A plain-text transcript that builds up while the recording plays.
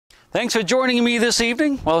Thanks for joining me this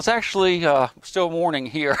evening. Well, it's actually still morning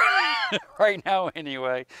here right now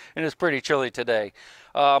anyway, and it's pretty chilly today.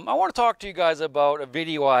 I want to talk to you guys about a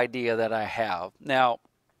video idea that I have. Now,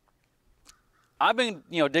 I've been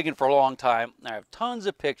digging for a long time. I have tons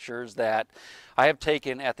of pictures that I have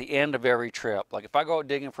taken at the end of every trip. Like if I go out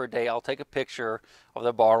digging for a day, I'll take a picture of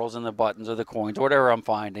the bottles and the buttons or the coins, whatever I'm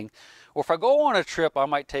finding. Or if I go on a trip, I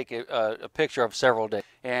might take a picture of several days.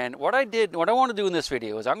 And what I want to do in this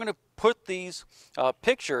video is I'm going to put these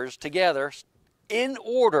pictures together in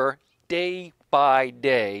order, day by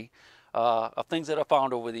day, of things that I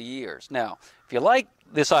found over the years. Now, if you like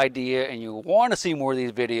this idea and you want to see more of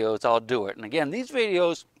these videos, I'll do it. And again, these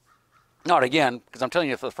videos, not again, because I'm telling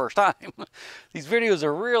you for the first time, these videos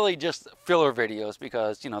are really just filler videos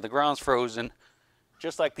because, the ground's frozen,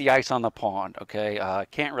 just like the ice on the pond, okay? I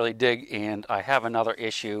can't really dig, and I have another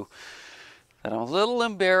issue that I'm a little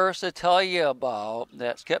embarrassed to tell you about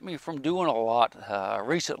that's kept me from doing a lot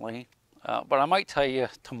recently, but I might tell you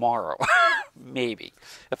tomorrow, maybe,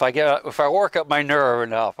 if I work up my nerve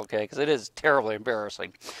enough, okay? Because it is terribly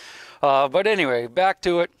embarrassing. But anyway, back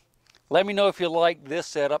to it. Let me know if you like this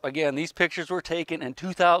setup. Again, these pictures were taken in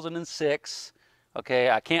 2006. Okay,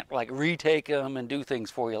 I can't retake them and do things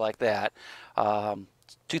for you like that.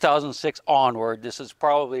 2006 onward, this is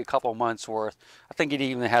probably a couple months worth. I think it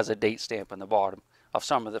even has a date stamp in the bottom of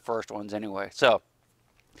some of the first ones anyway. So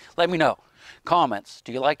let me know. Comments,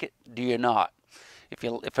 do you like it? Do you not? If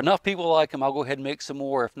enough people like them, I'll go ahead and make some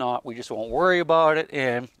more. If not, we just won't worry about it,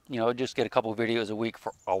 and just get a couple videos a week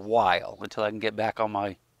for a while until I can get back on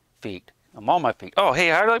my feet. I'm on my feet. Oh,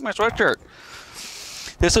 hey, I like my sweatshirt.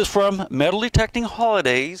 This is from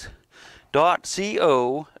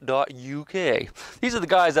metaldetectingholidays.co.uk. These are the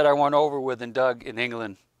guys that I went over with and dug in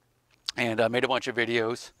England, and I made a bunch of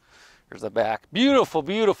videos. There's the back. Beautiful,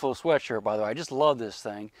 beautiful sweatshirt, by the way. I just love this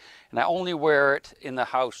thing. And I only wear it in the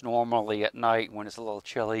house normally at night when it's a little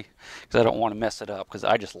chilly because I don't want to mess it up because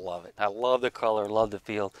I just love it. I love the color, love the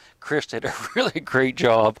feel. Chris did a really great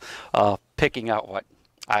job picking out what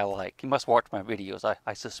I like. He must watch my videos,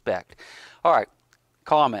 I suspect. All right,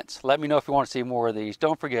 comments. Let me know if you want to see more of these.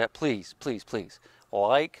 Don't forget, please, please, please,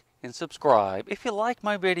 like and subscribe if you like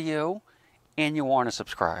my video and you want to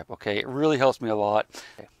subscribe, okay? It really helps me a lot.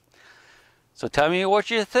 Okay. So tell me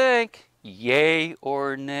what you think, yay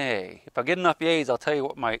or nay. If I get enough yays, I'll tell you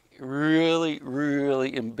what my really,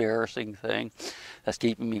 really embarrassing thing that's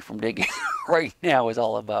keeping me from digging right now is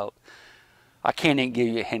all about. I can't even give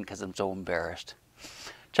you a hint because I'm so embarrassed.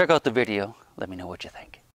 Check out the video. Let me know what you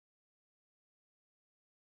think.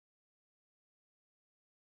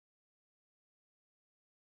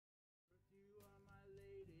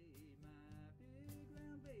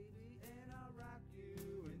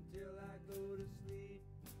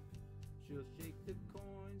 She'll shake the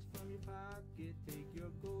coins from your pocket, take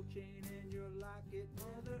your gold chain and your locket.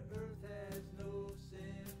 Mother Earth has no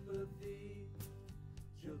sympathy.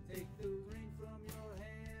 She'll take the ring from your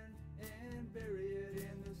hand and bury it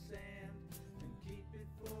in the sand and keep it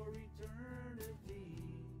for eternity.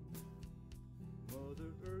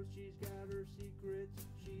 Mother Earth, she's got her secrets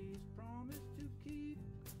she's promised to keep,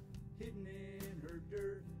 hidden in her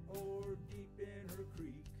dirt or deep in her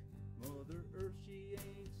creek. Mother Earth, she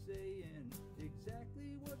ain't saying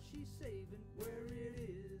exactly what she's saving, where it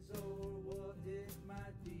is or what it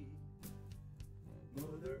might be.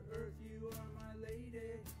 Mother Earth, you are my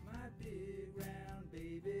lady, my big round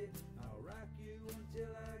baby. I'll rock you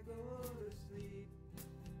until I go to sleep.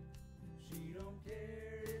 She don't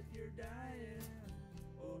care if you're dying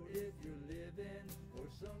or if you're living or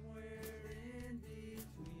somewhere in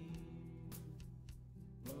between.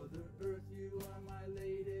 Mother Earth, you are my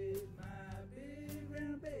lady, my big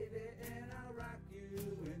round baby, and I'll rock you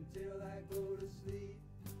until I go to sleep.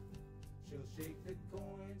 She'll shake the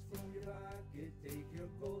coins from your pocket, take your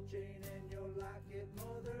gold chain and your locket.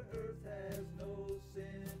 Mother Earth has no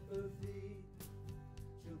sympathy.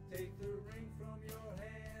 She'll take the ring from your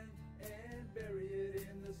hand and bury it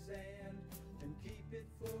in the sand and keep it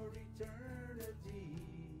for eternity.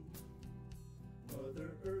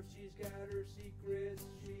 Mother Earth, she's got her secrets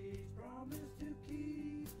she's promised to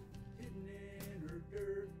keep, hidden in her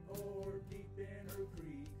dirt or deep in her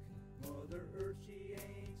creek. Mother Earth, she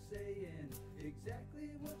ain't saying exactly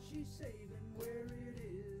what she's saving,